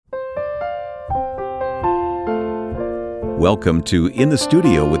Welcome to In the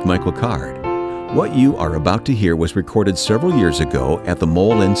Studio with Michael Card. What you are about to hear was recorded several years ago at the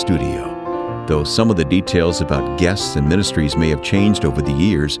Mole Inn Studio. Though some of the details about guests and ministries may have changed over the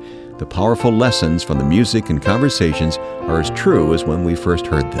years, the powerful lessons from the music and conversations are as true as when we first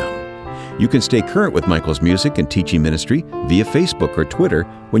heard them. You can stay current with Michael's music and teaching ministry via Facebook or Twitter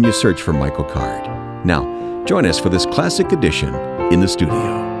when you search for Michael Card. Now, join us for this classic edition In the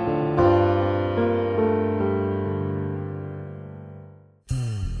Studio.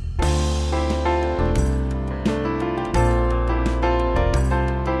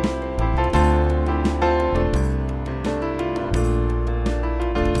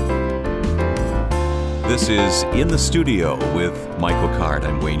 This is In the Studio with Michael Card.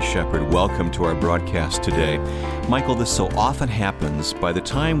 I'm Wayne Shepherd. Welcome to our broadcast today. Michael, this so often happens. By the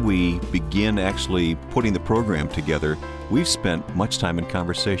time we begin actually putting the program together, we've spent much time in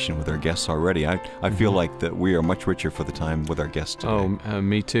conversation with our guests already. I feel like that we are much richer for the time with our guests today.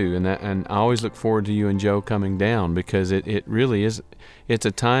 Me too. And I always look forward to you and Joe coming down because it really is. It's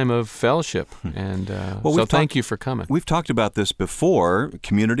a time of fellowship, and so thank you for coming. We've talked about this before.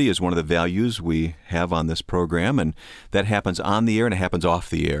 Community is one of the values we have on this program, and that happens on the air and it happens off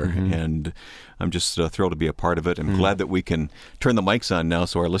the air. Mm-hmm. And I'm just thrilled to be a part of it. I'm glad that we can turn the mics on now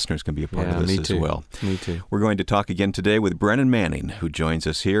so our listeners can be a part of this as well. Me too. We're going to talk again today with Brennan Manning, who joins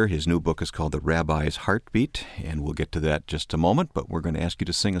us here. His new book is called The Rabbi's Heartbeat, and we'll get to that just a moment, but we're going to ask you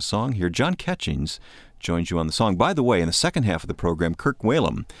to sing a song here. John Ketchings joins you on the song. By the way, in the second half of the program, Kirk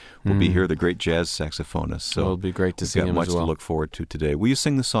Whalum will be here, the great jazz saxophonist. So it'll be great to see him as well. We've got much to look forward to today. Will you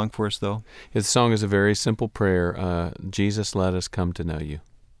sing the song for us, though? The song is a very simple prayer. Jesus, let us come to know you.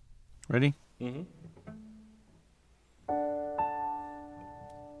 Ready? Mm-hmm.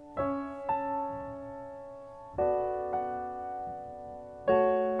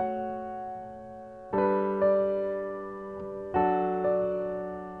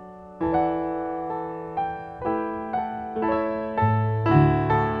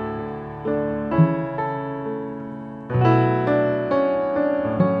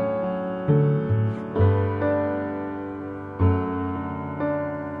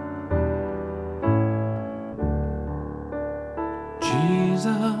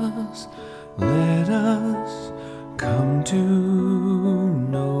 Jesus, let us come to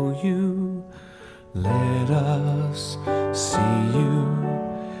know you. Let us see you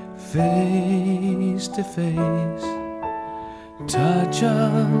face to face. Touch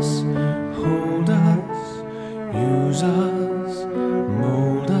us, hold us, use us,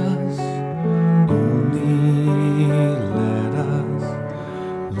 mold us. Only let us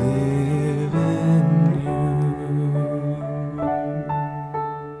live in you.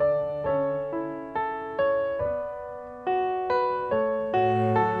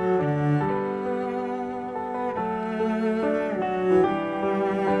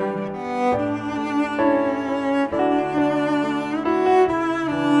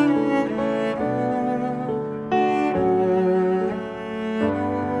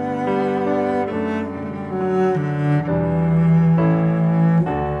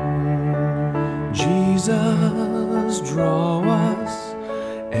 Jesus, draw us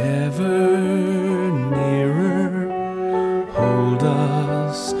ever nearer. Hold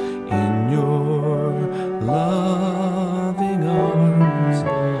us in your loving arms.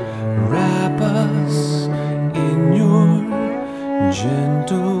 Wrap us in your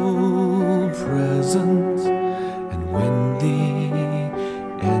gentle presence. And when the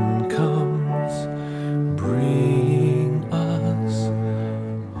end comes, bring us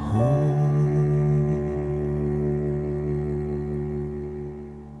home.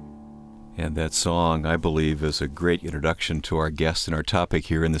 And that song, I believe, is a great introduction to our guest and our topic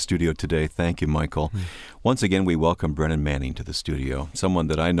here in the studio today. Thank you, Michael. Once again, we welcome Brennan Manning to the studio, someone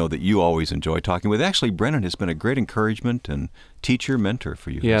that I know that you always enjoy talking with. Actually, Brennan has been a great encouragement and teacher, mentor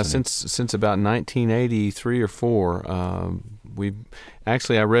for you. Yeah, since about 1983 or 4,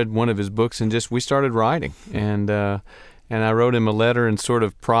 I read one of his books and we started writing. And I wrote him a letter and sort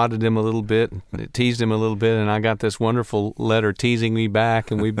of prodded him a little bit, teased him a little bit, and I got this wonderful letter teasing me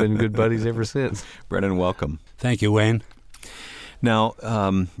back, and we've been good buddies ever since. Brennan, welcome. Thank you, Wayne. Now,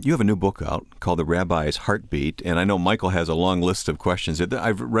 you have a new book out called The Rabbi's Heartbeat, and I know Michael has a long list of questions.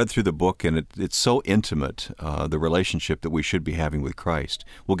 I've read through the book, and it's so intimate, the relationship that we should be having with Christ.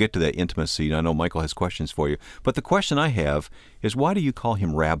 We'll get to that intimacy. I know Michael has questions for you. But the question I have is, why do you call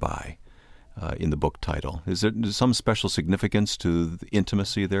him Rabbi in the book title? Is there some special significance to the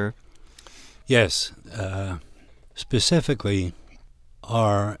intimacy there? Yes. Specifically,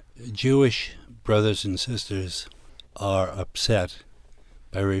 our Jewish brothers and sisters are upset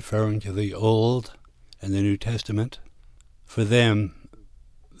by referring to the Old and the New Testament for them,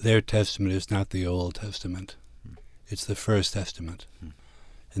 their Testament is not the Old Testament. It's the First Testament.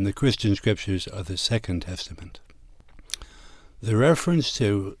 And the Christian Scriptures are the Second Testament. The reference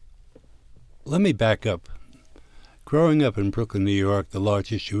to, let me back up. Growing up in Brooklyn, New York, the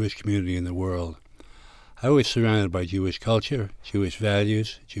largest Jewish community in the world, I was surrounded by Jewish culture, Jewish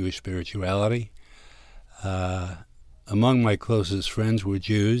values, Jewish spirituality. Among my closest friends were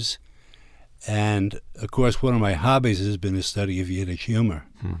Jews. And, of course, one of my hobbies has been the study of Yiddish humor.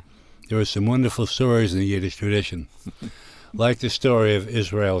 There are some wonderful stories in the Yiddish tradition, like the story of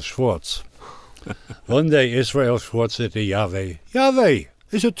Israel Schwartz. One day, Israel Schwartz said to Yahweh, "Yahweh,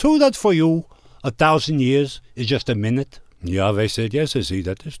 is it true that for you 1,000 years is just a minute?" Yahweh said, "Yes, I see,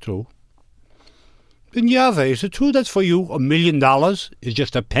 that is true." Then Yahweh, is it true that for you $1 million is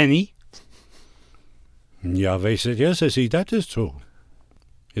just a penny? And Yahweh said, "Yes, I see, that is true."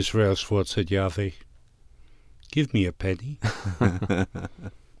 Israel Schwartz said, "Yahweh, give me a penny."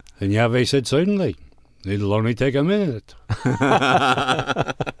 And Yahweh said, "Certainly. It'll only take a minute."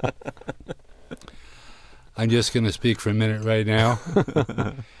 I'm just going to speak for a minute right now.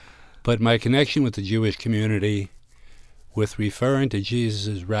 But my connection with the Jewish community, with referring to Jesus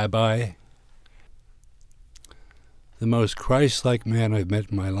as Rabbi, the most Christ-like man I've met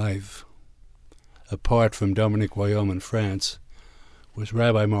in my life, apart from Dominique Royaume in France, was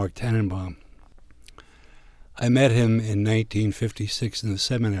Rabbi Mark Tannenbaum. I met him in 1956 in the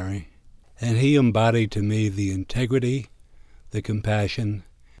seminary, and he embodied to me the integrity, the compassion,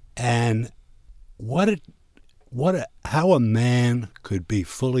 and how a man could be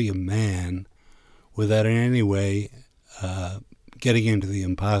fully a man without in any way getting into the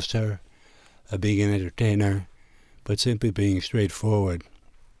imposter, being an entertainer, but simply being straightforward.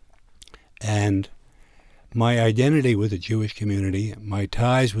 And my identity with the Jewish community, my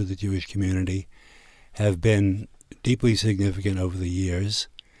ties with the Jewish community, have been deeply significant over the years.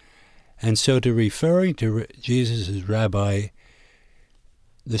 And so to referring to Jesus as Rabbi,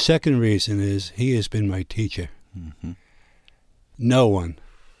 the second reason is he has been my teacher. Mm-hmm. No one.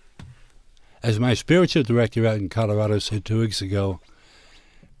 As my spiritual director out in Colorado said 2 weeks ago,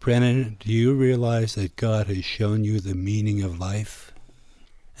 "Brennan, do you realize that God has shown you the meaning of life?"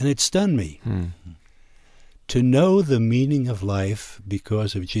 And it stunned me. Mm-hmm. To know the meaning of life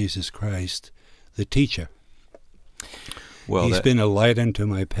because of Jesus Christ, the teacher. Well, he's been a light unto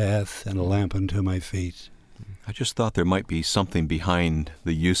my path and a lamp unto my feet. I just thought there might be something behind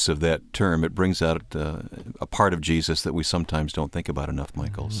the use of that term. It brings out a part of Jesus that we sometimes don't think about enough,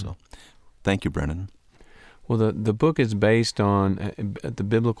 Michael. Mm-hmm. So thank you, Brennan. Well, the book is based on the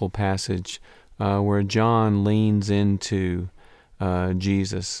biblical passage where John leans into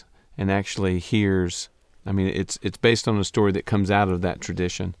Jesus and actually hears. I mean, it's based on a story that comes out of that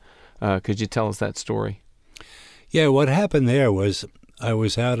tradition. Could you tell us that story? Yeah, what happened there was I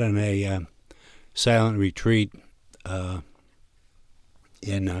was out on a silent retreat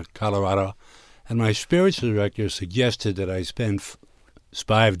in Colorado, and my spiritual director suggested that I spend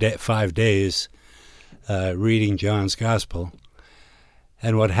 5 days reading John's Gospel.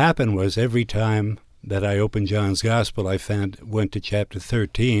 And what happened was every time that I opened John's Gospel, I went to chapter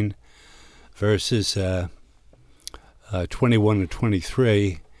 13, verses 21 to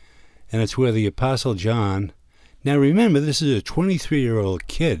 23, and it's where the Apostle John, now remember, this is a 23-year-old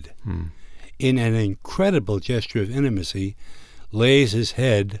kid, in an incredible gesture of intimacy, lays his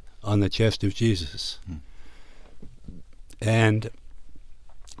head on the chest of Jesus. And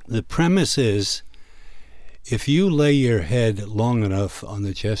the premise is, if you lay your head long enough on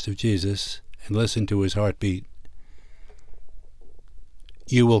the chest of Jesus and listen to his heartbeat,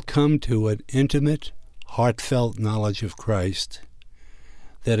 you will come to an intimate, heartfelt knowledge of Christ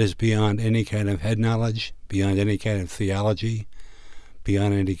that is beyond any kind of head knowledge, beyond any kind of theology,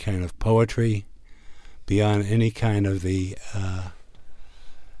 beyond any kind of poetry, beyond any kind of the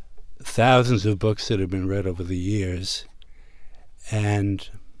thousands of books that have been read over the years. And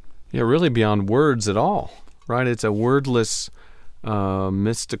yeah, really beyond words at all, right? It's a wordless,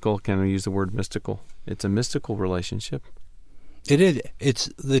 mystical, can I use the word mystical? It's a mystical relationship. It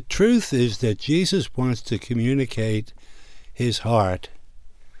is. The truth is that Jesus wants to communicate his heart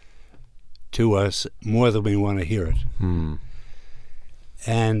to us more than we want to hear it.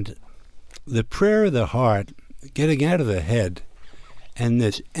 And the prayer of the heart, getting out of the head, and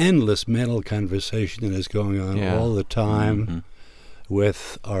this endless mental conversation that is going on all the time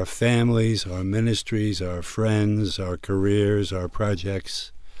with our families, our ministries, our friends, our careers, our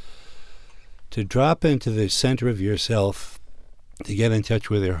projects, to drop into the center of yourself, to get in touch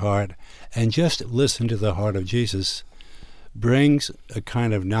with your heart, and just listen to the heart of Jesus, brings a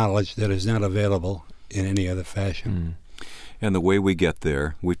kind of knowledge that is not available in any other fashion. And the way we get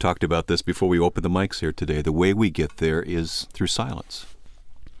there, we talked about this before we opened the mics here today, the way we get there is through silence.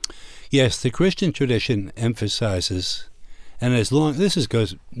 Yes, the Christian tradition emphasizes, and this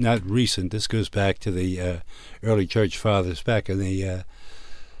goes not recent, this goes back to the early church fathers back in the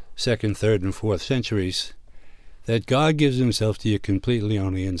 2nd, 3rd, and 4th centuries, that God gives himself to you completely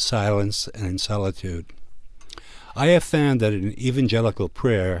only in silence and in solitude. I have found that in evangelical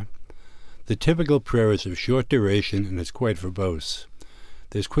prayer, the typical prayer is of short duration and it's quite verbose.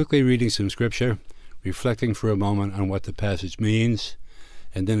 There's quickly reading some scripture, reflecting for a moment on what the passage means,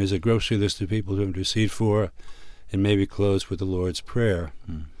 and then there's a grocery list of people to intercede for, and maybe close with the Lord's Prayer.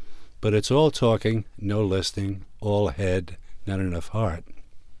 But it's all talking, no listening, all head, not enough heart.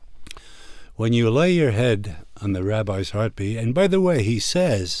 When you lay your head on the rabbi's heartbeat, and by the way, he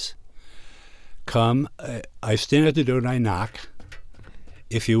says, "Come, I stand at the door and I knock.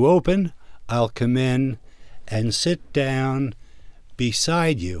 If you open, I'll come in and sit down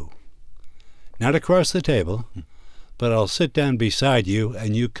beside you. Not across the table, but I'll sit down beside you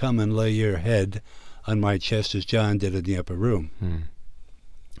and you come and lay your head on my chest as John did in the upper room."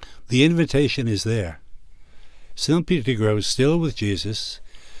 The invitation is there. Simply to grow still with Jesus,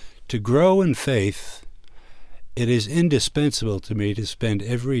 to grow in faith. It is indispensable to me to spend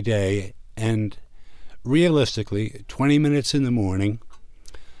every day, and realistically, 20 minutes in the morning,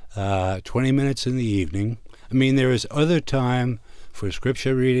 20 minutes in the evening. I mean, there is other time for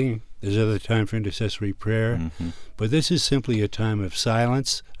scripture reading, there's other time for intercessory prayer, but this is simply a time of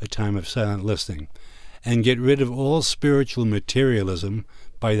silence, a time of silent listening. And get rid of all spiritual materialism.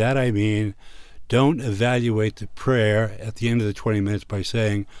 By that I mean, don't evaluate the prayer at the end of the 20 minutes by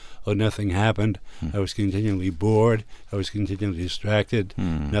saying, "Oh, nothing happened. I was continually bored. I was continually distracted.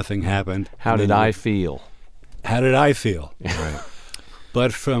 Nothing happened." How did I feel? How did I feel? Right.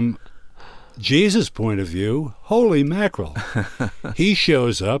 But from Jesus' point of view, holy mackerel. He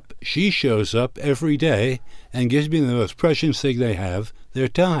shows up, she shows up every day and gives me the most precious thing they have, their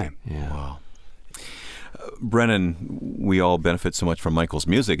time. Yeah. Wow. Brennan, we all benefit so much from Michael's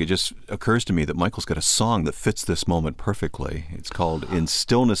music. It just occurs to me that Michael's got a song that fits this moment perfectly. It's called "In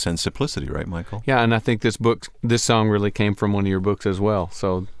Stillness and Simplicity," right, Michael? Yeah, and I think this song really came from one of your books as well.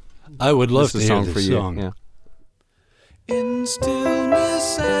 So I would love to this is a hear song this for song. you. Yeah. In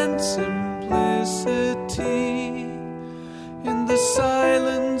stillness and simplicity, in the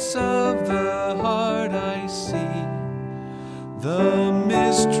silence of the heart I see the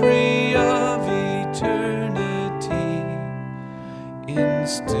mystery of eternity. In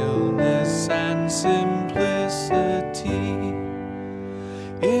stillness and simplicity,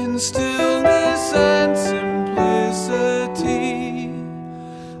 in stillness and simplicity,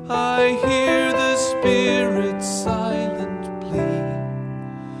 I hear the Spirit's silent plea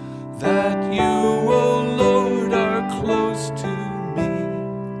that you, O Lord, are close to me.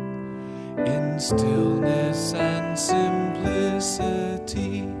 In stillness and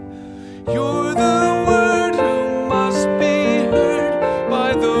simplicity, you're the word who must be heard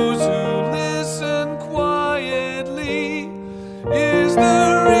by those who listen quietly. Is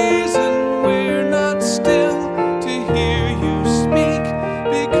the reason we're not still to hear you speak,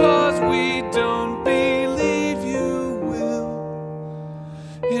 because we don't believe you will.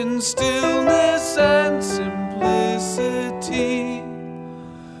 In stillness and simplicity,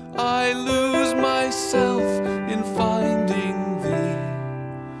 I lose myself in finding thee.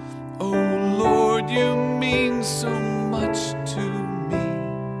 Oh Lord, you mean so much to me.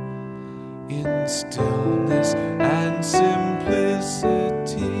 In stillness and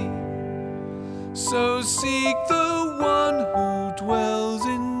simplicity, so seek the one who dwells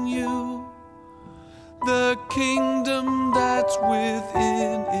in you. The kingdom that's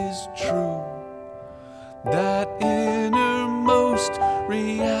within is true, that innermost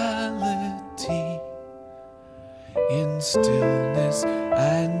reality. In stillness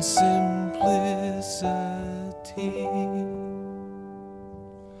and simplicity.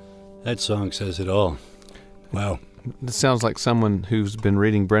 That song says it all. Wow. This sounds like someone who's been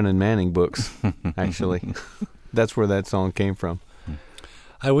reading Brennan Manning books, actually. That's where that song came from.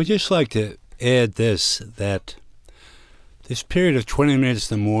 I would just like to add that this period of 20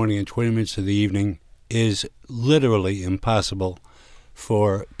 minutes in the morning and 20 minutes in the evening is literally impossible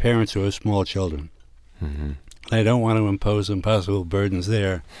for parents who have small children. I don't want to impose impossible burdens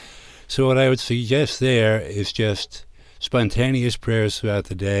there. So what I would suggest there is just spontaneous prayers throughout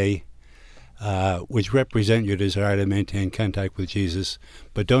the day, which represent your desire to maintain contact with Jesus.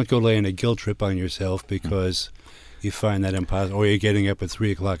 But don't go laying a guilt trip on yourself, because you find that impossible, or you're getting up at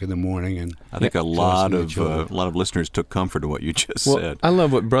 3 o'clock in the morning. And I think a tossing lot the of children. listeners took comfort in what you just Well, said. I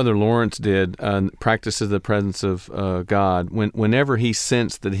love what Brother Lawrence did, practices the presence of God. Whenever he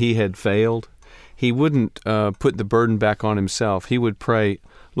sensed that he had failed, he wouldn't put the burden back on himself. He would pray,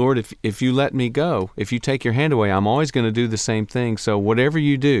 Lord, if you let me go, if you take your hand away, I'm always going to do the same thing. So whatever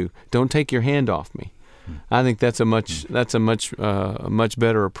you do, don't take your hand off me. I think that's a much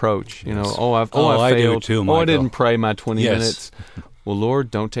better approach. You know, I I do failed. too, I Michael. didn't pray my 20 Yes. minutes. Well,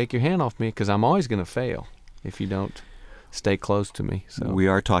 Lord, don't take your hand off me, because I'm always going to fail if you don't stay close to me. So We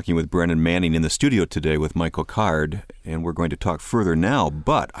are talking with Brennan Manning in the studio today with Michael Card, and we're going to talk further now.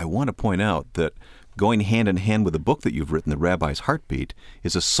 But I want to point out that going hand in hand with the book that you've written, The Rabbi's Heartbeat,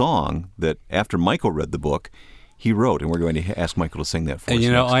 is a song that after Michael read the book, he wrote, and we're going to ask Michael to sing that for us. And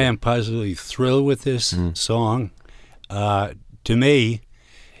you know, next I time. am positively thrilled with this song. To me,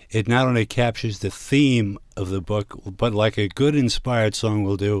 it not only captures the theme of the book, but like a good inspired song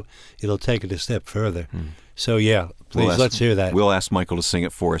will do, it'll take it a step further. So yeah, please, let's hear that. We'll ask Michael to sing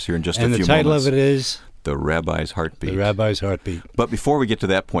it for us here in just and a few the title moments. of it is The Rabbi's Heartbeat. The Rabbi's Heartbeat. But before we get to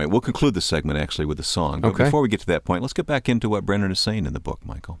that point, we'll conclude the segment actually with the song. But Okay. before we get to that point, let's get back into what Brennan is saying in the book,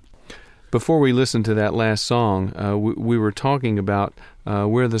 Michael. before we listen to that last song, we were talking about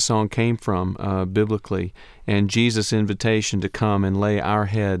where the song came from biblically, and Jesus' invitation to come and lay our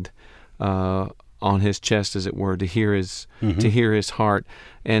head on his chest, as it were, to hear his heart.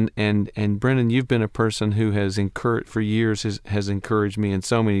 And Brennan, you've been a person who has for years has encouraged me in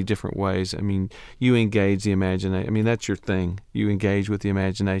so many different ways. I mean, you engage the imagination. I mean, that's your thing. You engage with the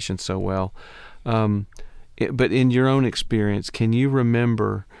imagination so well. But in your own experience, can you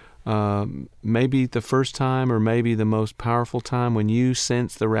remember maybe the first time or maybe the most powerful time when you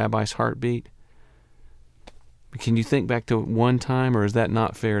sensed the Rabbi's heartbeat? Can you think back to one time, or is that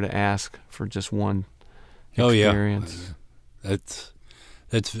not fair to ask for just one experience? Oh, yeah.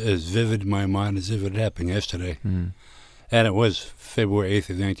 That's as vivid in my mind as if it happened yesterday. And it was February 8th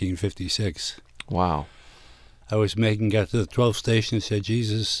of 1956. Wow. I was got to the 12th station and said,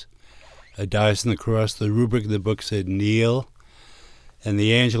 Jesus dies on the cross. The rubric of the book said, kneel. And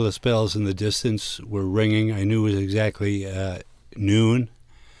the Angelus bells in the distance were ringing. I knew it was exactly noon.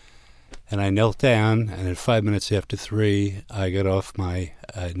 And I knelt down, and at 5 minutes after 3, I got off my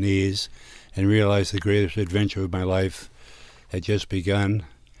knees and realized the greatest adventure of my life had just begun.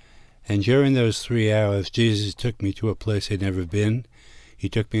 And during those 3 hours, Jesus took me to a place I'd never been. He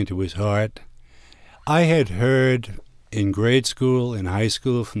took me into his heart. I had heard in grade school, in high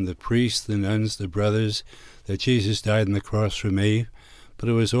school, from the priests, the nuns, the brothers, that Jesus died on the cross for me, but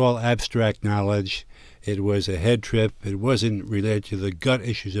it was all abstract knowledge. It was a head trip. It wasn't related to the gut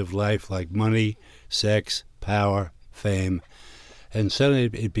issues of life like money, sex, power, fame. And suddenly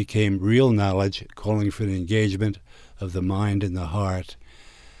it became real knowledge, calling for an engagement of the mind and the heart.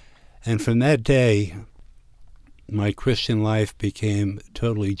 And from that day, my Christian life became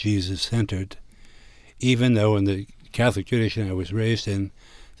totally Jesus-centered, even though in the Catholic tradition I was raised in,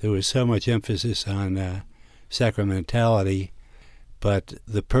 there was so much emphasis on sacramentality. But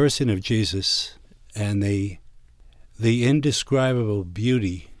the person of Jesus and the indescribable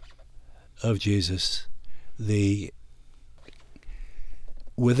beauty of Jesus,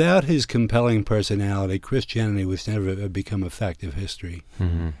 without his compelling personality, Christianity was never become a fact of history.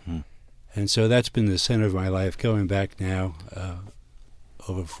 And so that's been the center of my life, going back now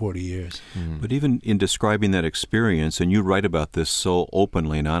over 40 years. But even in describing that experience, and you write about this so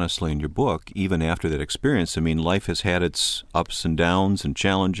openly and honestly in your book, even after that experience, I mean, life has had its ups and downs and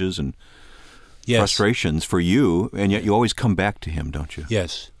challenges and frustrations for you, and yet you always come back to him, don't you?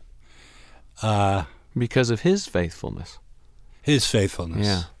 Yes. Because of his faithfulness. His faithfulness.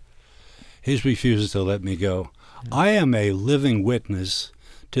 Yeah. His refusal to let me go. I am a living witness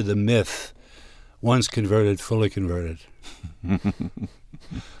to the myth, once converted, fully converted.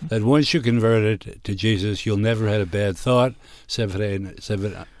 That once you're converted to Jesus, you'll never have a bad thought, have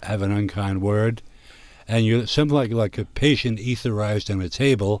an unkind word, and you're something like a patient etherized on a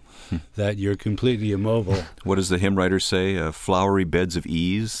table, that you're completely immobile. What does the hymn writer say? Flowery beds of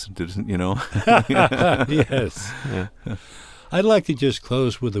ease, you know? Yes. Yeah. I'd like to just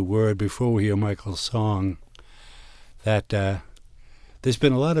close with a word before we hear Michael's song, that there's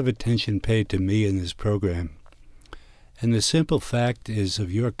been a lot of attention paid to me in this program. And the simple fact is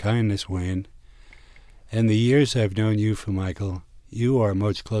of your kindness, Wayne, and the years I've known you for, Michael, you are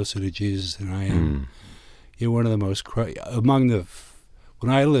much closer to Jesus than I am. You're one of the most,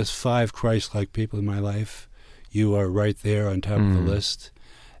 when I list 5 Christ-like people in my life, you are right there on top of the list.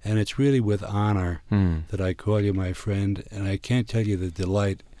 And it's really with honor that I call you my friend, and I can't tell you the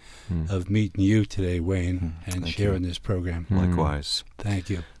delight of meeting you today, Wayne, and Thank sharing you. this program. Likewise. Thank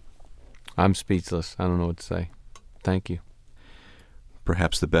you. I'm speechless. I don't know what to say. Thank you.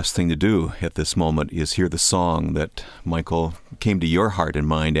 Perhaps the best thing to do at this moment is hear the song that, Michael, came to your heart and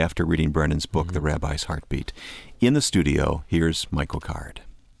mind after reading Brennan's book, The Rabbi's Heartbeat. In the studio, here's Michael Card.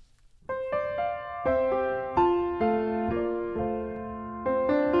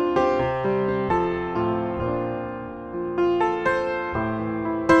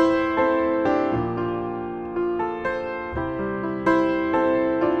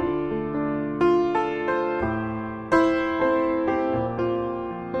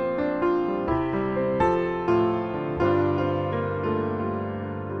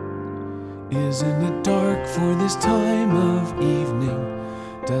 Isn't it dark for this time of evening?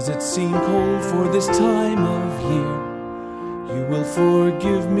 Does it seem cold for this time of year? You will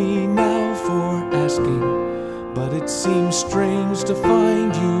forgive me now for asking, but it seems strange to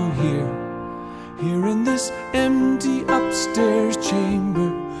find you here in this empty upstairs chamber,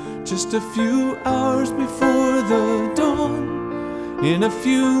 just a few hours before the dawn. In a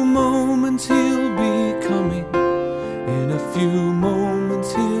few moments he'll be coming, in a few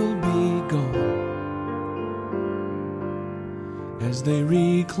moments he'll be gone. As they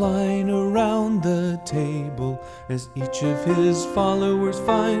recline around the table, as each of his followers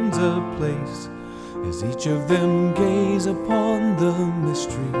finds a place, as each of them gaze upon the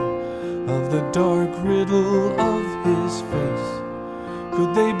mystery of the dark riddle of his face,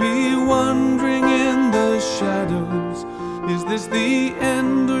 could they be wondering in the shadows, is this the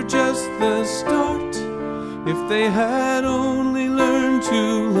end or just the start? If they had only learned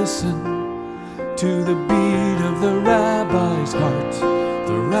to listen to the beat of the rabbi's heart,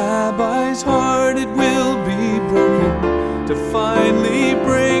 the rabbi's heart, it will be broken to finally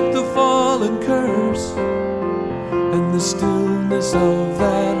break the fallen curse. And the stillness of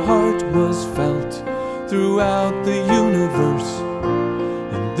that heart was felt throughout the universe.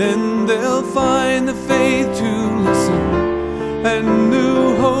 And then they'll find the faith to listen and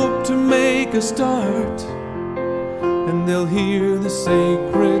new hope to make a start. And they'll hear the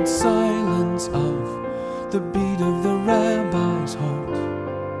sacred silence of the beat of the rabbi's heart.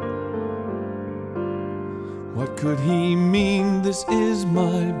 What could he mean, this is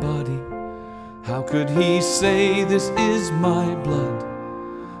my body? How could he say, this is my blood?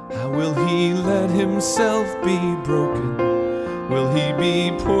 How will he let himself be broken? Will he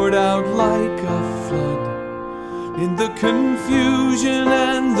be poured out like a flood? In the confusion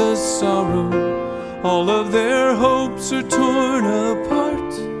and the sorrow, all of their hopes are torn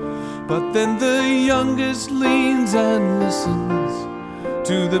apart. But then the youngest leans and listens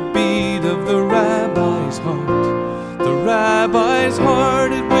to the beat of the rabbi's heart. The rabbi's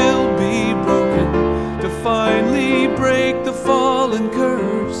heart, it will be broken to finally break the fallen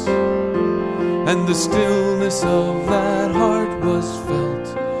curse. And the stillness of that heart was felt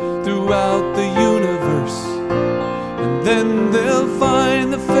throughout the universe. And then they'll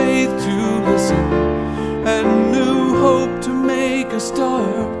find the faith to listen and new hope to make a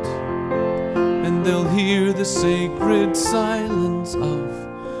start. And they'll hear the sacred silence of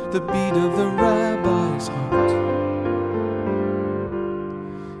the beat of the rabbi's heart.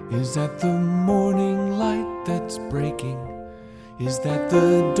 Is that the morning light that's breaking? Is that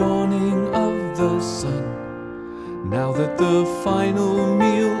the dawning of the sun? Now that the final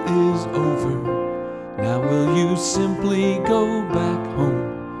meal is over, now will you simply go back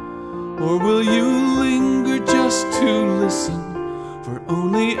home? Or will you linger just to listen for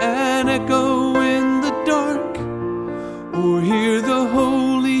only an echo in the dark? Or hear the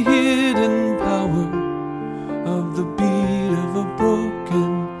holy hidden power of the beat of a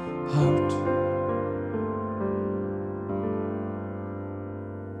broken heart?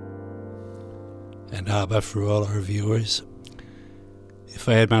 And Abba, for all our viewers, if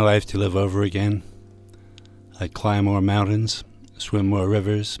I had my life to live over again, I'd climb more mountains, swim more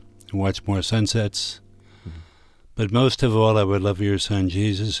rivers, and watch more sunsets. But most of all, I would love your son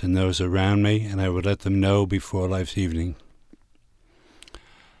Jesus and those around me, and I would let them know before life's evening.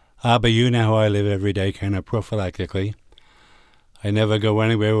 Abba, you know how I live every day, kind of prophylactically. I never go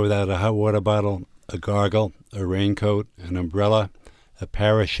anywhere without a hot water bottle, a gargle, a raincoat, an umbrella, a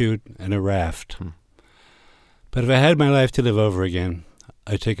parachute, and a raft. But if I had my life to live over again,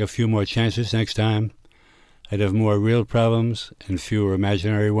 I'd take a few more chances next time. I'd have more real problems and fewer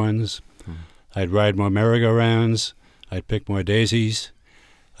imaginary ones. I'd ride more merry-go-rounds. I'd pick more daisies.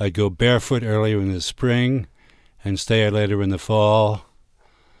 I'd go barefoot earlier in the spring and stay out later in the fall.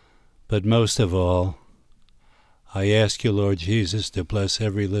 But most of all, I ask you, Lord Jesus, to bless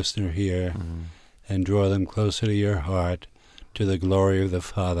every listener here and draw them closer to your heart to the glory of the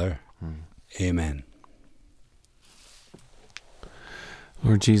Father. Amen.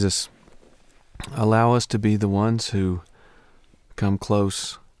 Lord Jesus, allow us to be the ones who come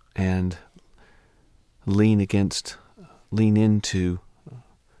close and lean into,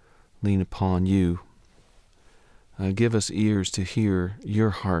 lean upon you. Give us ears to hear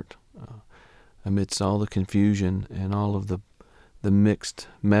your heart amidst all the confusion and all of the mixed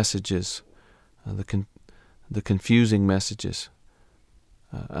messages, the confusing messages.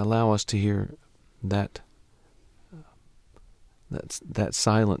 Allow us to hear that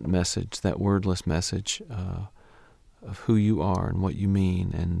silent message, that wordless message of who you are and what you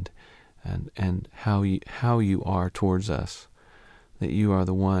mean, and how you are towards us. That you are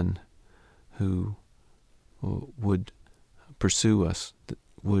the one who would pursue us, that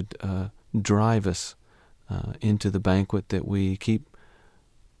would drive us into the banquet that we keep,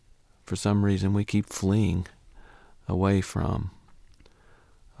 for some reason, we keep fleeing away from.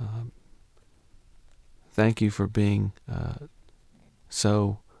 Thank you for being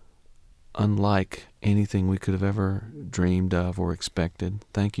so unlike anything we could have ever dreamed of or expected.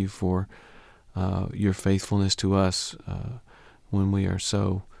 Thank you for your faithfulness to us when we are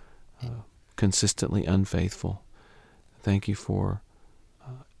so consistently unfaithful. Thank you for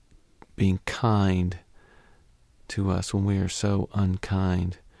being kind to us when we are so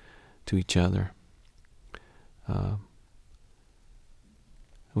unkind to each other.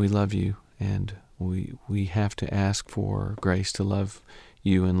 We love you, and we have to ask for grace to love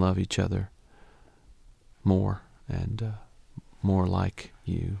you and love each other more and more like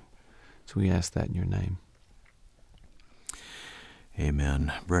you. So we ask that in your name.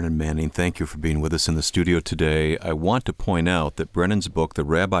 Amen. Brennan Manning, thank you for being with us in the studio today. I want to point out that Brennan's book, The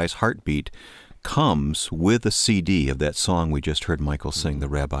Rabbi's Heartbeat, comes with a CD of that song we just heard Michael sing, The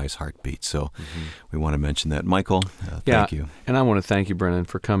Rabbi's Heartbeat. So we want to mention that. Michael, thank you. And I want to thank you, Brennan,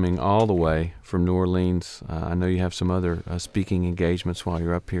 for coming all the way from New Orleans. I know you have some other speaking engagements while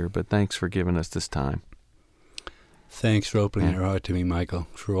you're up here, but thanks for giving us this time. Thanks for opening your heart to me, Michael,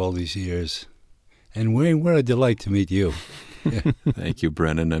 for all these years. And Wayne, what a delight to meet you. Thank you,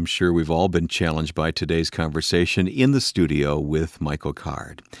 Brennan. I'm sure we've all been challenged by today's conversation in the studio with Michael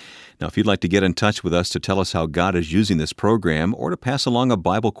Card. Now, if you'd like to get in touch with us to tell us how God is using this program or to pass along a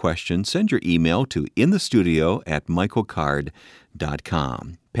Bible question, send your email to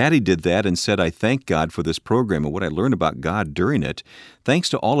inthestudio@michaelcard.com. Patty did that and said, I thank God for this program and what I learned about God during it. Thanks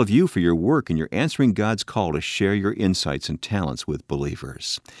to all of you for your work and your answering God's call to share your insights and talents with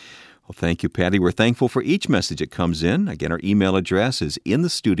believers. Well, thank you, Patty. We're thankful for each message that comes in. Again, our email address is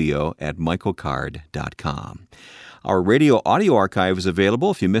inthestudio@michaelcard.com. Our radio audio archive is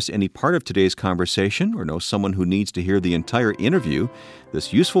available if you missed any part of today's conversation or know someone who needs to hear the entire interview.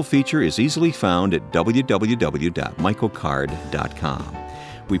 This useful feature is easily found at www.michaelcard.com.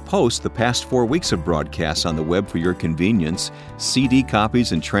 We post the past 4 weeks of broadcasts on the web for your convenience. CD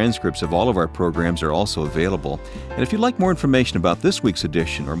copies and transcripts of all of our programs are also available. And if you'd like more information about this week's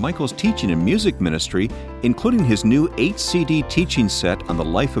edition or Michael's teaching and music ministry, including his new 8-CD teaching set on the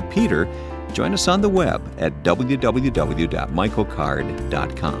life of Peter, join us on the web at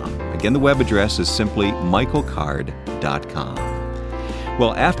www.michaelcard.com. Again, the web address is simply michaelcard.com.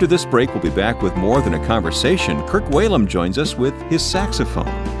 Well, after this break, we'll be back with more than a conversation. Kirk Whalum joins us with his saxophone.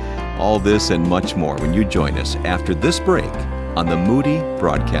 All this and much more when you join us after this break on the Moody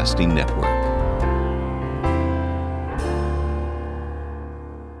Broadcasting Network.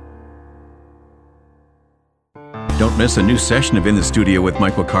 Don't miss a new session of In the Studio with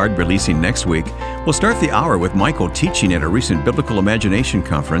Michael Card releasing next week. We'll start the hour with Michael teaching at a recent Biblical Imagination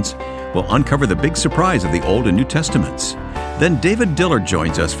Conference. We'll uncover the big surprise of the Old and New Testaments. Then David Dillard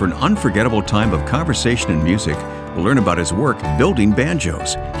joins us for an unforgettable time of conversation and music. We'll learn about his work building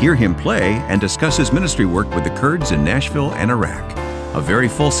banjos, hear him play, and discuss his ministry work with the Kurds in Nashville and Iraq. A very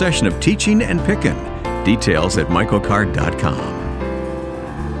full session of teaching and picking. Details at michaelcard.com.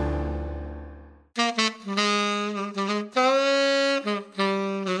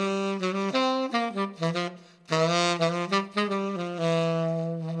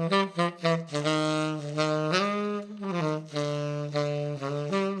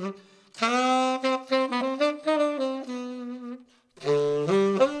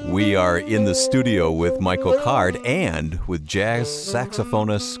 We are in the studio with Michael Card and with jazz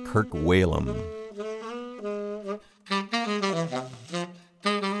saxophonist Kirk Whalum.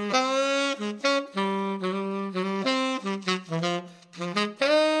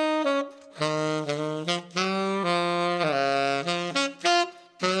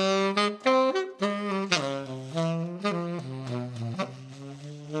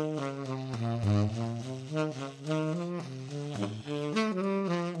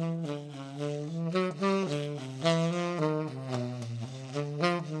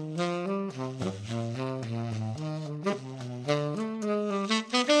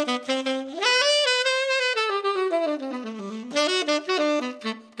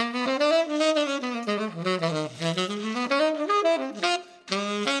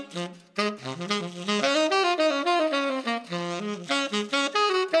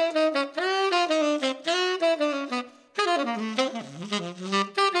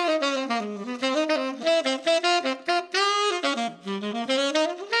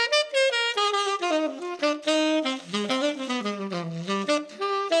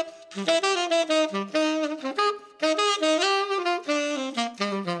 All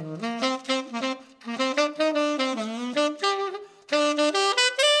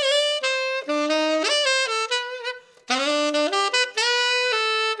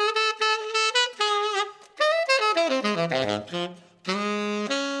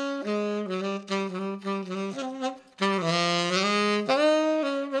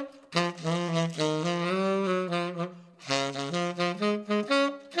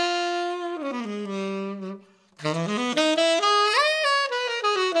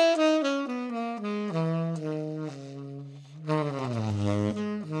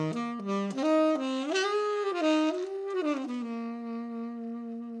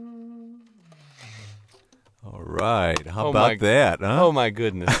right. How Oh about that, huh? Oh, my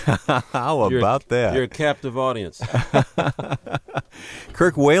goodness. How about that? You're a captive audience.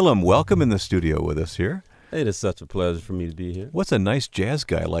 Kirk Whalum, welcome in the studio with us here. It is such a pleasure for me to be here. What's a nice jazz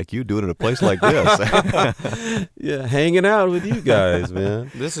guy like you doing at a place like this? Yeah, hanging out with you guys,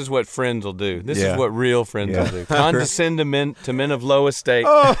 man. This is what friends will do. This Yeah. is what real friends Yeah. will do. Condescend to men of low estate.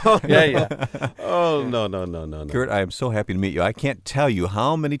 Oh, Yeah. oh no. Kurt, I am so happy to meet you. I can't tell you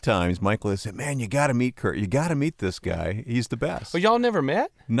how many times Michael has said, man, you got to meet Kurt. You got to meet this guy. He's the best. Well, y'all never met?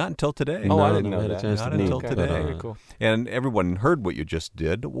 Not until today. Oh, I No, didn't no, know I had a that. chance Not to meet, until but, today. Very cool. And everyone heard what you just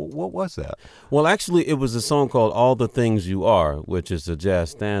did. What was that? Well, actually, it was a song called "All the Things You Are," which is a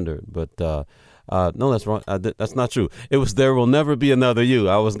jazz standard. But no, that's wrong. That's not true. It was "There Will Never Be Another You."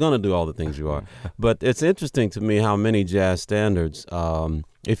 I was gonna do "All the Things You Are," but it's interesting to me how many jazz standards,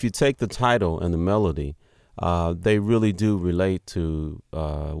 if you take the title and the melody, they really do relate to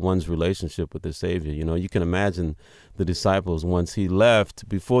one's relationship with the Savior. You know, you can imagine the disciples once he left,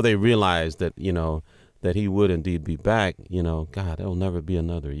 before they realized that, you know, that he would indeed be back. You know, God, there'll never be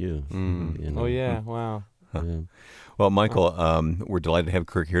another you. You know? Oh, yeah. Wow. Yeah. Well, Michael, we're delighted to have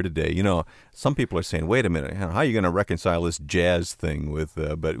Kirk here today. You know, some people are saying, wait a minute, how are you going to reconcile this jazz thing with,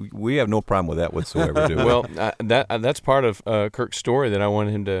 but we have no problem with that whatsoever, do we? Well, that's part of Kirk's story that I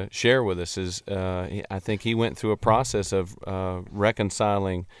wanted him to share with us is I think he went through a process of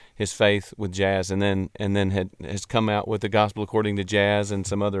reconciling his faith with jazz and then has come out with the Gospel According to Jazz and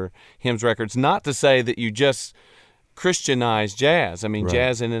some other hymns records. Not to say that you just Christianize jazz. I mean, Right.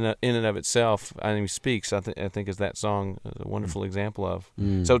 jazz in and of itself, I mean, speaks. I think is that song a wonderful example of.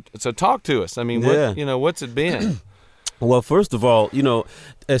 So talk to us. I mean, Yeah. what's it been? Well, first of all, you know,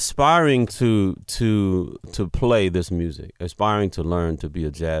 aspiring to play this music, aspiring to learn to be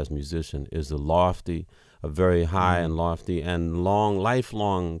a jazz musician is a very high and lofty and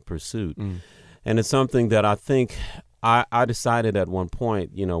lifelong pursuit. And it's something that I think I decided at one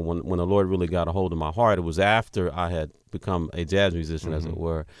point, you know, when the Lord really got a hold of my heart, it was after I had become a jazz musician, as it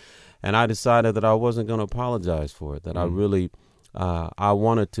were. And I decided that I wasn't going to apologize for it, that I really, I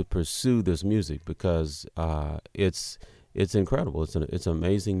wanted to pursue this music because it's incredible. It's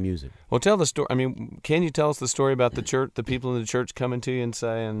amazing music. Well, tell the story. I mean, can you tell us the story about the church, the people in the church coming to you and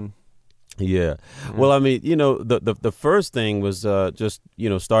saying, Yeah. Well, I mean, you know, the first thing was just, you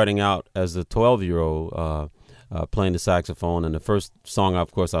know, starting out as a 12-year-old playing the saxophone. And the first song,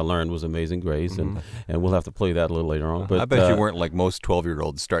 of course, I learned was Amazing Grace. And we'll have to play that a little later on. But I bet you weren't like most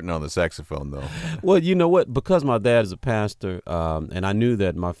 12-year-olds starting on the saxophone, though. Well, you know what? Because my dad is a pastor, and I knew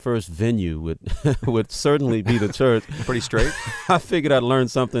that my first venue would certainly be the church. Pretty straight? I figured I'd learn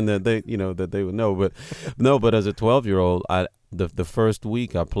something that they would know. But as a 12-year-old, the first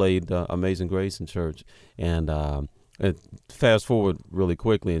week I played Amazing Grace in church. And fast forward really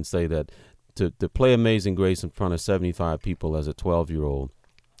quickly and say that to play Amazing Grace in front of 75 people as a 12-year-old,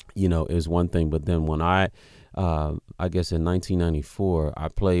 you know, is one thing. But then when I guess in 1994, I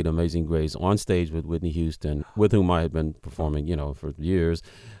played Amazing Grace on stage with Whitney Houston, with whom I had been performing, you know, for years.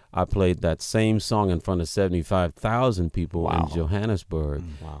 I played that same song in front of 75,000 people in Johannesburg,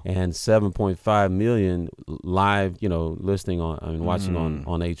 and 7.5 million live, you know, listening watching on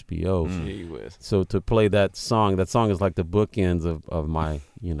HBO. gee whiz. So to play that song is like the bookends of my,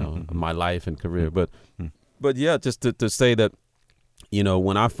 you know, my life and career. But yeah, just to say that, you know,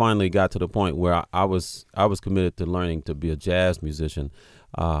 when I finally got to the point where I was committed to learning to be a jazz musician,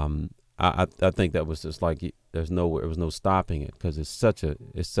 I think that was just like there was no stopping it because it's such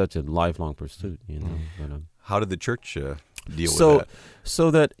a lifelong pursuit, you know. But, How did the church deal with that? So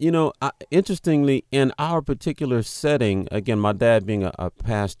that, you know, interestingly, in our particular setting, again, my dad being a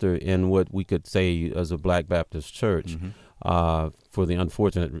pastor in what we could say as a Black Baptist church, for the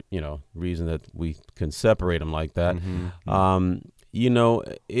unfortunate, you know, reason that we can separate them like that, you know,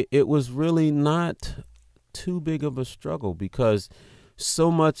 it was really not too big of a struggle because so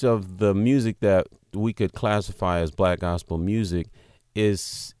much of the music that we could classify as Black gospel music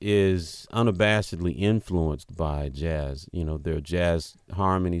is unabashedly influenced by jazz. You know, there are jazz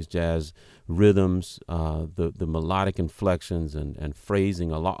harmonies, jazz rhythms, the melodic inflections and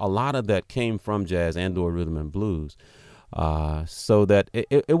phrasing. A lot of that came from jazz and/or rhythm and blues. So that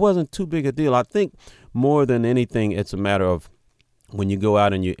it wasn't too big a deal. I think more than anything, it's a matter of when you go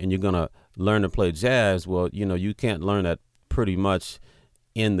out and you're gonna learn to play jazz. Well, you know, you can't learn that pretty much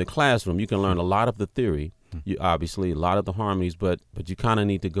in the classroom. You can learn a lot of the theory, obviously a lot of the harmonies, but you kind of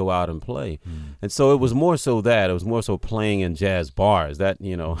need to go out and play. And so it was more so playing in jazz bars. That,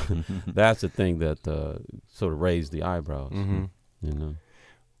 you know, that's the thing that sort of raised the eyebrows. You know.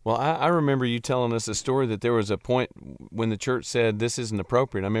 Well, I remember you telling us a story that there was a point when the church said this isn't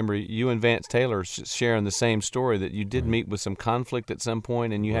appropriate. I remember you and Vance Taylor sharing the same story, that you did meet with some conflict at some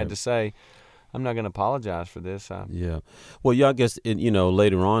point, and you had to say, I'm not going to apologize for this. Yeah. Well, yeah, I guess, you know,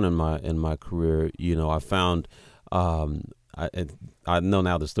 later on in my career, you know, I found, I know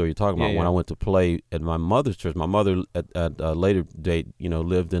now the story you're talking about, when I went to play at my mother's church. My mother at a later date, you know,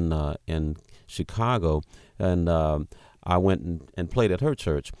 lived in Chicago, and I went and played at her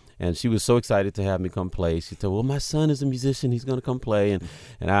church, and she was so excited to have me come play. She said, "Well, my son is a musician; he's going to come play."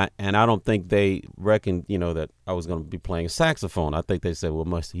 And I don't think they reckoned, you know, that I was going to be playing a saxophone. I think they said, "Well,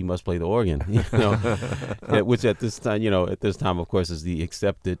 he must play the organ," you know, which at this time, of course, is the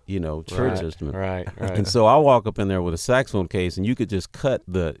accepted, you know, church instrument. Right. And so I walk up in there with a saxophone case, and you could just cut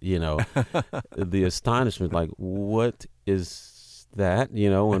the, you know, the astonishment, like, what is that, you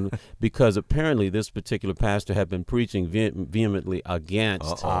know, and because apparently this particular pastor had been preaching vehemently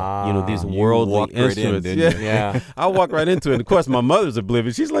against, you know, these worldly instruments. Right in, Yeah. I walked right into it. And of course, my mother's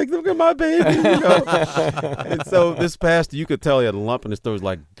oblivious. She's like, "Look at my baby," you know. And so this pastor, you could tell he had a lump in his throat. He was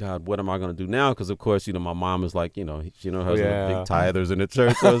like, "God, what am I going to do now?" Because of course, you know, my mom is like, you know, she knows her big tithers in the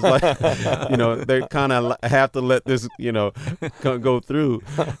church, so it's like, you know, they kind of have to let this, you know, go through.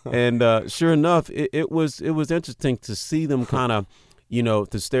 And sure enough, it was interesting to see them kind of, you know,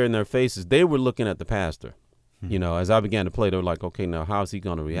 to stare in their faces. They were looking at the pastor. You know, as I began to play, they were like, "Okay, now how's he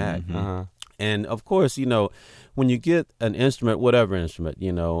going to react?" And of course, you know, when you get an instrument, whatever instrument,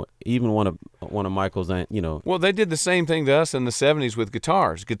 you know, even one of Michael's, you know. Well, they did the same thing to us in the 70s with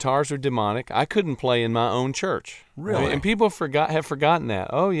guitars. Guitars are demonic. I couldn't play in my own church. Really? And people have forgotten that.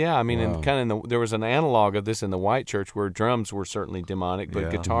 Oh, yeah. I mean, there was an analog of this in the white church where drums were certainly demonic,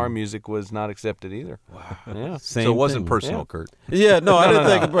 but guitar music was not accepted either. Wow. Yeah. So it wasn't personal, Kurt. Yeah, no, I didn't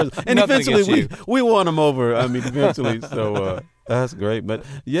take it personal. And Nothing eventually against we won them over. I mean, eventually. So that's great. But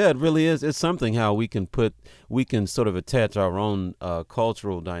yeah, it really is. It's something how we can sort of attach our own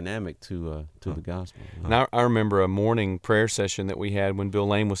cultural dynamic to the gospel. And I remember a morning prayer session that we had when Bill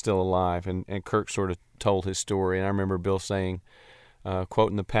Lane was still alive, and Kirk sort of told his story. And I remember Bill saying,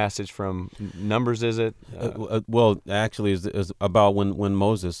 quoting the passage from Numbers, is it? Well, actually, it's about when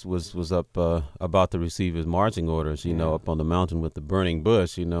Moses was up about to receive his marching orders, you know, up on the mountain with the burning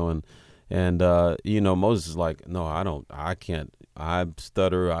bush, you know, and you know, Moses is like, "No, I can't. I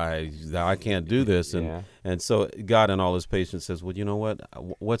stutter. I can't do this." And so God, in all His patience, says, "Well, you know what?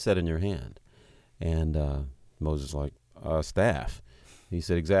 What's that in your hand?" And Moses is like, "Staff." He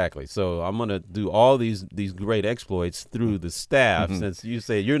said, "Exactly. So I'm going to do all these great exploits through the staff. Since you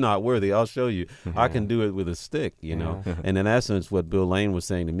say you're not worthy, I'll show you. I can do it with a stick, you know." And in essence, what Bill Lane was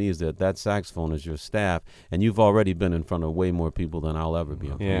saying to me is that saxophone is your staff, and you've already been in front of way more people than I'll ever be.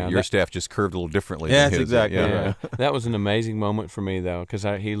 Your staff just curved a little differently. Yeah, than that's his. exactly right. That was an amazing moment for me, though, because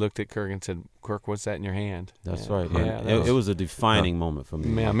he looked at Kirk and said, "Kirk, what's that in your hand?" That's right. Yeah, It was a defining moment for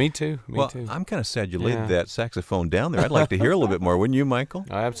me. Yeah, me too. Well, too. I'm kind of sad you laid that saxophone down there. I'd like to hear a little bit more, wouldn't you, Michael?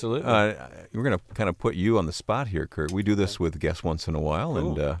 Oh, absolutely. We're going to kind of put you on the spot here, Kurt. We do this with guests once in a while,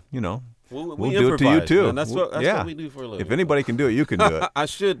 and, you know, we'll do it to you, too. Man. That's what we do for a living. If anybody can do it, you can do it. I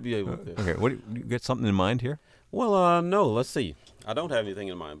should be able to. Okay, you get something in mind here? Well, no, let's see. I don't have anything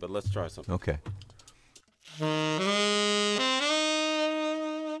in mind, but let's try something. Okay.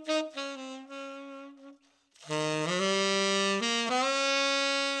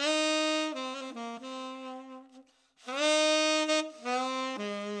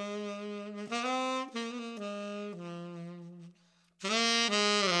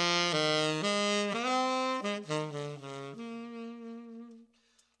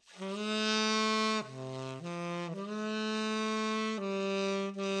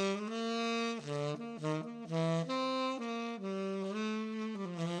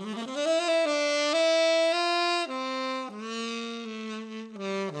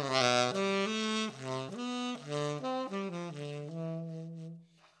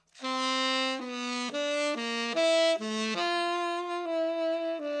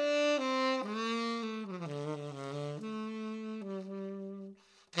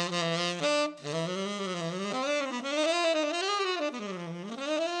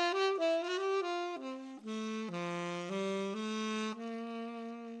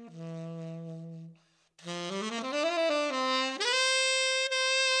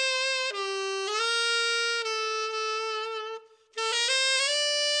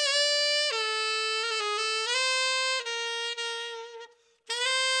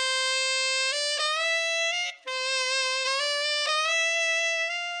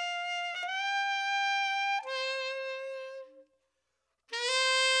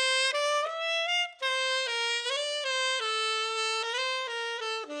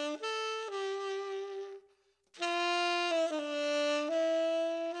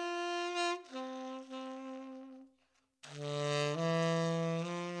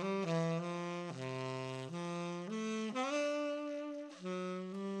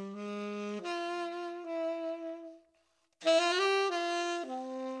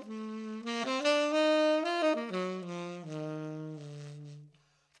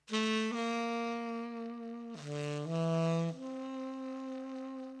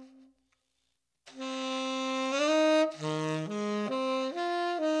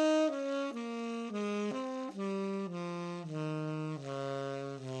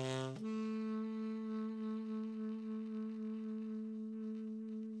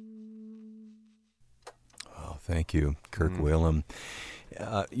 Thank you, Kirk Whalum.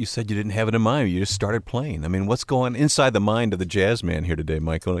 You said you didn't have it in mind. You just started playing. I mean, what's going inside the mind of the jazz man here today,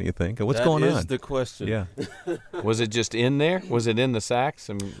 Michael, don't you think? What's going on? That is the question. Yeah. Was it just in there? Was it in the sax?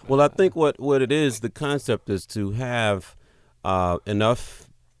 I mean, well, I think what it is, the concept is to have enough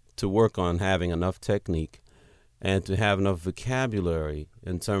to work on, having enough technique, and to have enough vocabulary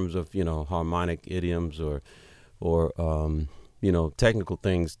in terms of, harmonic idioms or technical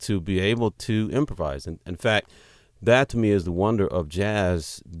things to be able to improvise. And in fact, that to me is the wonder of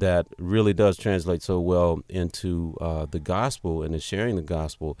jazz that really does translate so well into the gospel and the sharing the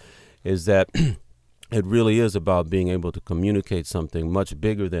gospel, is that it really is about being able to communicate something much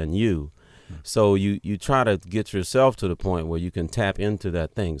bigger than you. So you try to get yourself to the point where you can tap into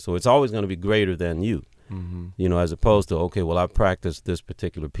that thing. So it's always going to be greater than you. Mm-hmm. As opposed to, okay, well, I've practiced this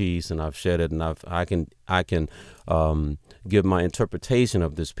particular piece and I've shed it and I can give my interpretation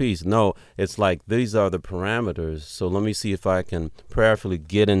of this piece. No, it's like these are the parameters. So let me see if I can prayerfully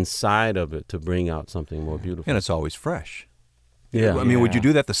get inside of it to bring out something more beautiful. And it's always fresh. Yeah. I mean, would you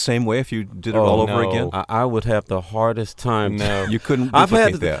do that the same way if you did it all over again? I would have the hardest time. No, you couldn't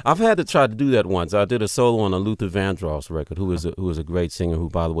duplicate that. I've had to try to do that once. I did a solo on a Luther Vandross record, who is a great singer, who,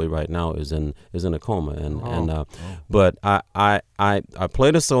 by the way, right now is in a coma. But I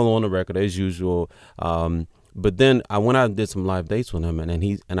played a solo on the record as usual. But then I went out and did some live dates with him,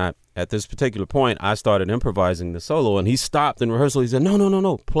 and I at this particular point I started improvising the solo, and he stopped in rehearsal. He said,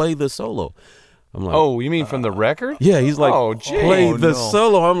 "No, play the solo." I'm like, oh, you mean from the record? Yeah, he's like, play the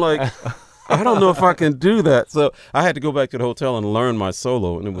solo. I'm like, I don't know if I can do that. So I had to go back to the hotel and learn my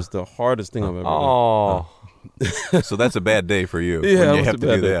solo, and it was the hardest thing I've ever done. So that's a bad day for you yeah, when you have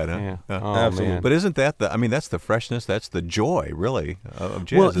to do that, huh? Yeah. Absolutely. Man. But isn't that that's the freshness, that's the joy, really, of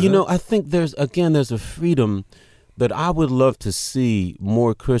jazz? Well, I think there's a freedom that I would love to see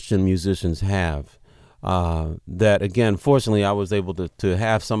more Christian musicians have. That, again, fortunately, I was able to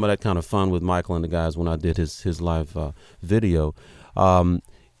have some of that kind of fun with Michael and the guys when I did his live video.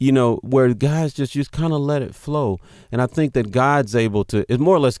 Where guys just kind of let it flow. And I think that God's able to, it's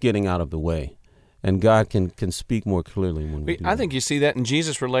more or less getting out of the way. And God can speak more clearly when we do I think you see that in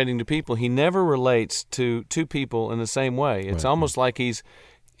Jesus relating to people. He never relates to two people in the same way. It's almost like he's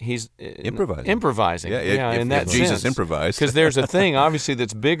improvising. Yeah, in that Jesus sense. Improvised. Because there's a thing, obviously,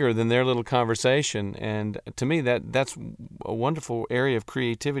 that's bigger than their little conversation. And to me, that's a wonderful area of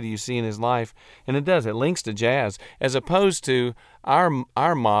creativity you see in his life. And it links to jazz, as opposed to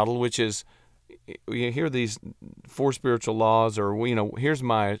our model, which is, you hear these 4 spiritual laws, or here's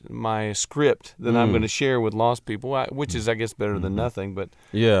my script that I'm going to share with lost people, which is, I guess, better than nothing. But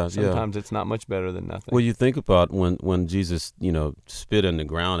sometimes it's not much better than nothing. Well, you think about when Jesus, spit in the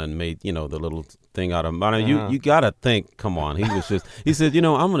ground and made the little thing out of him. I mean, you gotta think. Come on, he said,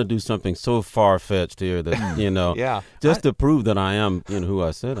 I'm going to do something so far fetched here that just to prove that I am who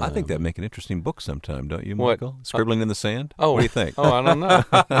I said I am. I think that'd make an interesting book sometime, don't you, Michael? What? Scribbling in the sand. Oh, what do you think? Oh, I don't know.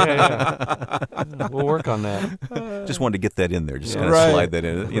 Yeah. We'll work on that. Just wanted to get that in there. Just kind of slide that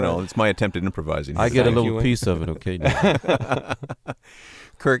in. It's my attempt at improvising. I get a little piece of it, okay?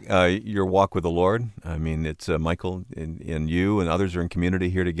 Kirk, your walk with the Lord, I mean, it's Michael and you and others are in community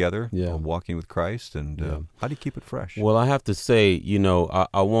here together, walking with Christ. And how do you keep it fresh? Well, I have to say, you know,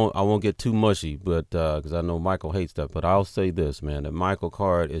 I won't get too mushy, but because I know Michael hates that. But I'll say this, man, that Michael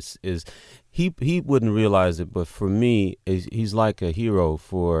Card is he wouldn't realize it, but for me, he's like a hero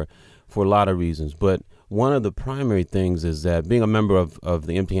for a lot of reasons. But one of the primary things is that being a member of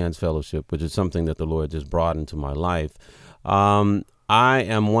the Empty Hands Fellowship, which is something that the Lord just brought into my life, I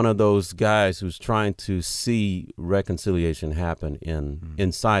am one of those guys who's trying to see reconciliation happen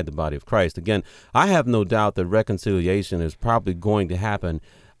inside the body of Christ. Again, I have no doubt that reconciliation is probably going to happen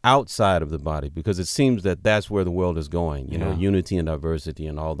outside of the body, because it seems that that's where the world is going, you know, unity and diversity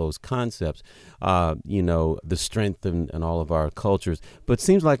and all those concepts, you know, the strength in all of our cultures. But it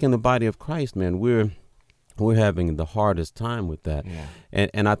seems like in the body of Christ, man, we're having the hardest time with that. Yeah.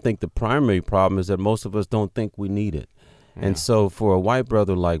 And I think the primary problem is that most of us don't think we need it. Yeah. And so for a white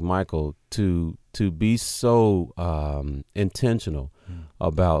brother like Michael to be so intentional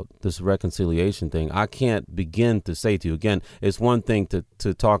about this reconciliation thing, I can't begin to say to you. Again, it's one thing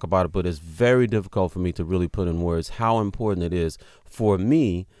to talk about it, but it's very difficult for me to really put in words how important it is for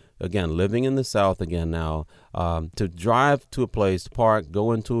me, again, living in the South again now, to drive to a place, park,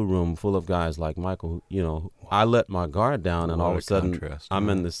 go into a room full of guys like Michael. You know, I let my guard down, and all of a sudden I'm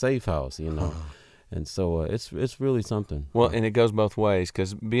in the safe house, you know. And so it's really something. Well, and it goes both ways,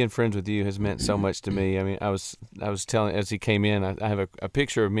 because being friends with you has meant so much to me. I mean, I was telling, as he came in, I have a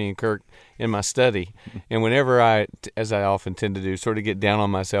picture of me and Kirk in my study, and whenever as I often tend to do, sort of get down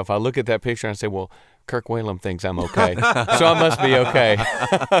on myself, I look at that picture and I say, well, Kirk Whalum thinks I'm okay, so I must be okay.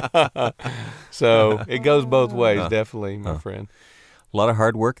 So it goes both ways, definitely, my friend. A lot of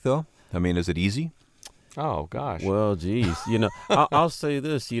hard work, though. I mean, is it easy? Oh, gosh. Well, geez, you know, I'll say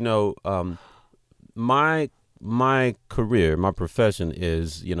this, you know, my career, my profession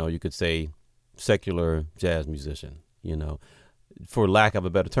is, you know, you could say secular jazz musician, you know, for lack of a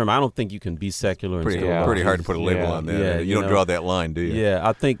better term. I don't think you can be secular. Pretty hard to put a label on that. Yeah, you don't draw that line, do you? Yeah,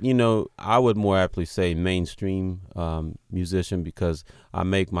 I think, you know, I would more aptly say mainstream musician, because I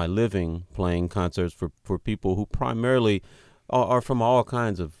make my living playing concerts for people who primarily are from all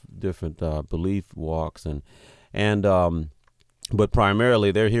kinds of different belief walks, and but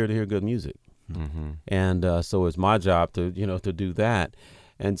primarily they're here to hear good music. Mm-hmm. And so it's my job to do that.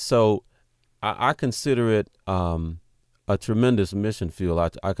 And so I consider it a tremendous mission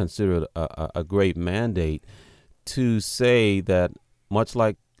field. I consider it a great mandate to say that, much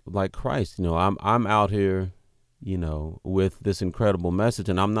like Christ, you know, I'm out here, you know, with this incredible message,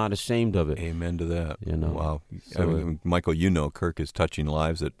 and I'm not ashamed of it. Amen to that. You know, wow. So, I mean, Michael, you know, Kirk is touching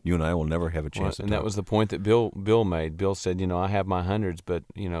lives that you and I will never have a chance to. And that was the point that Bill made. Bill said, you know, I have my hundreds, but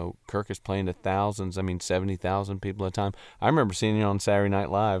you know, Kirk is playing to thousands. I mean, 70,000 people at a time. I remember seeing you on Saturday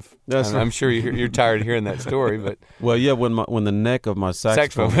Night Live. I'm sure you're tired of hearing that story, but well, yeah, when the neck of my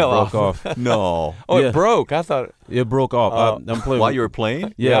saxophone broke off. No. Oh, yeah. It broke. I thought it broke off. I'm playing while you were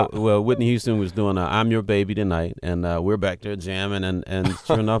playing. Yeah. Well, Whitney Houston was doing "I'm Your Baby Tonight," and we're back there jamming, and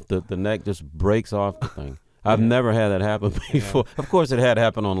sure enough, the neck just breaks off the thing. I've never had that happen before. Yeah. Of course, it had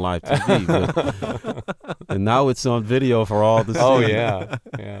happened on live TV, but, and now it's on video for all to see. Oh yeah,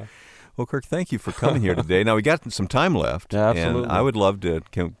 yeah. Well, Kirk, thank you for coming here today. Now, we got some time left. Yeah, absolutely. And I would love to,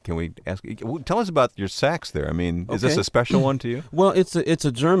 can we ask, tell us about your sax there. I mean, is this a special one to you? Well, it's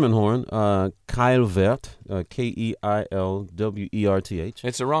a German horn, Keilwerth, Keilwerth.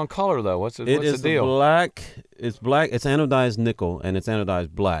 It's the wrong color, though. What's the deal? It's black. It's anodized nickel, and it's anodized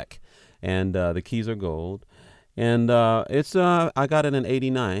black. And the keys are gold. And I got it in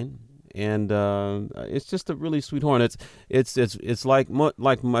 '89. And it's just a really sweet horn. It's like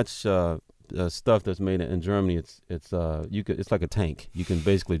much stuff that's made in Germany. It's like a tank. You can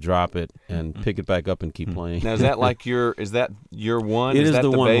basically drop it and pick it back up and keep playing. Now is that your one? It is that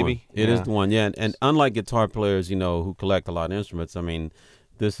the one baby? It is the one. Yeah, and unlike guitar players, you know, who collect a lot of instruments, I mean,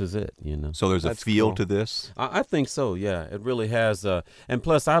 this is it, you know. So there's a feel to this? I think so, yeah. It really has. And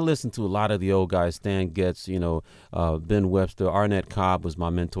plus, I listen to a lot of the old guys, Stan Getz, you know, Ben Webster. Arnett Cobb was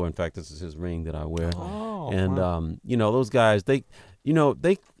my mentor. In fact, this is his ring that I wear. Oh, and, wow. You know, those guys, they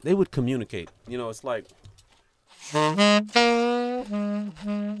would communicate. You know, it's like...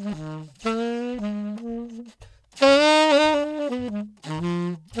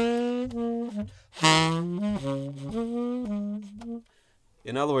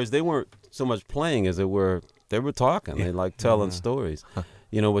 In other words, they weren't so much playing as they were talking. They like telling stories,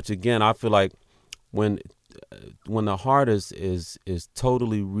 you know. Which again, I feel like when the heart is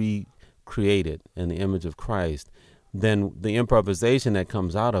totally recreated in the image of Christ, then the improvisation that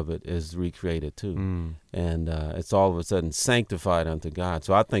comes out of it is recreated too. And it's all of a sudden sanctified unto God.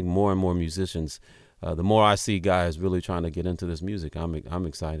 So I think more and more musicians, the more I see guys really trying to get into this music, I'm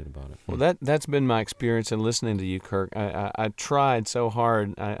excited about it. Well, that's been my experience in listening to you, Kirk. I tried so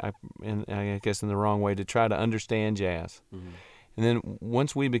hard, and I guess in the wrong way, to try to understand jazz. And then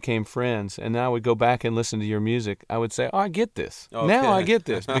once we became friends, and now I would go back and listen to your music, I would say, oh, I get this. Okay. Now I get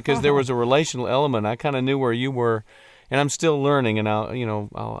this, because there was a relational element. I kind of knew where you were, and I'm still learning, and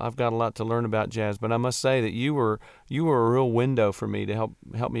I've got a lot to learn about jazz. But I must say that you were a real window for me to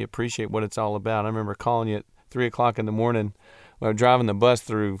help me appreciate what it's all about. I remember calling you at 3 o'clock in the morning when I was driving the bus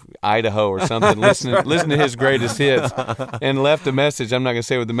through Idaho or something, listening to his greatest hits, and left a message. I'm not going to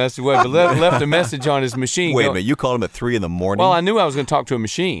say what the message was, but left a message on his machine. Wait a minute, you called him at 3 in the morning? Well, I knew I was going to talk to a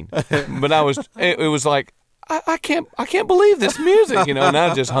machine, but it was like, I can't believe this music, and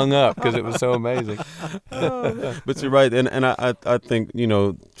I just hung up because it was so amazing. But you're right, and I think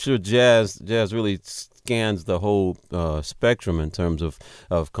sure jazz really scans the whole spectrum in terms of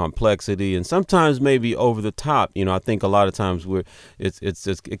complexity, and sometimes maybe over the top. I think a lot of times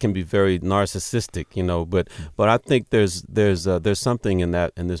it can be very narcissistic, but I think there's something in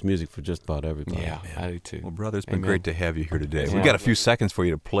this music for just about everybody. Yeah, I do too. Well, brother, it's been Amen. great to have you here today. Yeah. We've got a few seconds for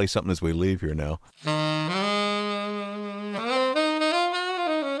you to play something as we leave here now.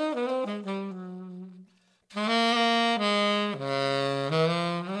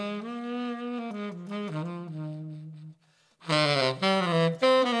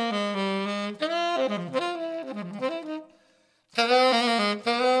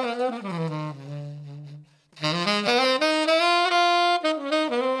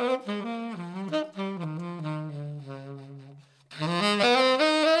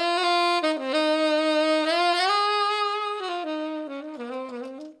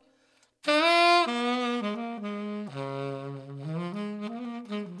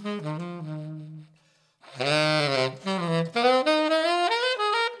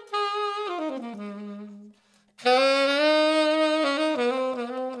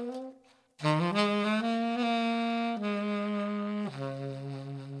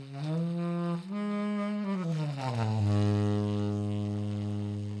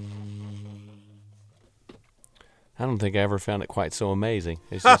 I don't think I ever found it quite so amazing.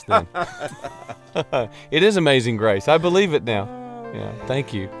 It's just then. It is Amazing Grace. I believe it now. Yeah,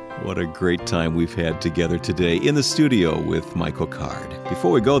 thank you. What a great time we've had together today in the studio with Michael Card.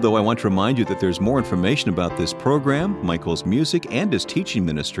 Before we go, though, I want to remind you that there's more information about this program, Michael's music, and his teaching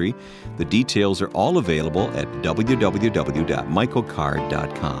ministry. The details are all available at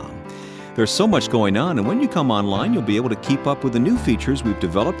www.michaelcard.com. There's so much going on, and when you come online, you'll be able to keep up with the new features we've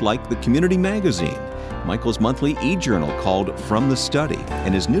developed, like the Community Magazine, Michael's monthly e-journal called From the Study,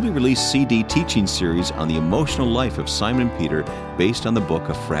 and his newly released CD teaching series on the emotional life of Simon Peter based on the book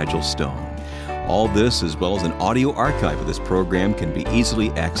A Fragile Stone. All this, as well as an audio archive of this program, can be easily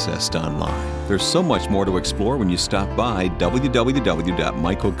accessed online. There's so much more to explore when you stop by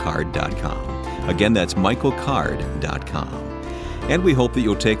www.michaelcard.com. Again, that's michaelcard.com. And we hope that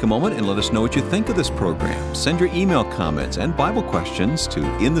you'll take a moment and let us know what you think of this program. Send your email comments and Bible questions to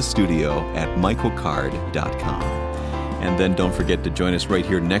inthestudio@michaelcard.com. And then don't forget to join us right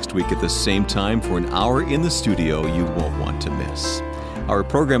here next week at the same time for an hour in the studio you won't want to miss. Our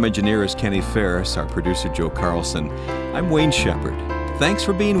program engineer is Kenny Ferris, our producer Joe Carlson. I'm Wayne Shepherd. Thanks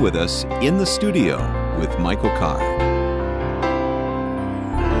for being with us in the studio with Michael Card.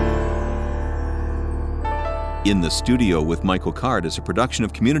 In the Studio with Michael Card is a production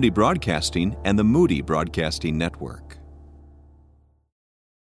of Community Broadcasting and the Moody Broadcasting Network.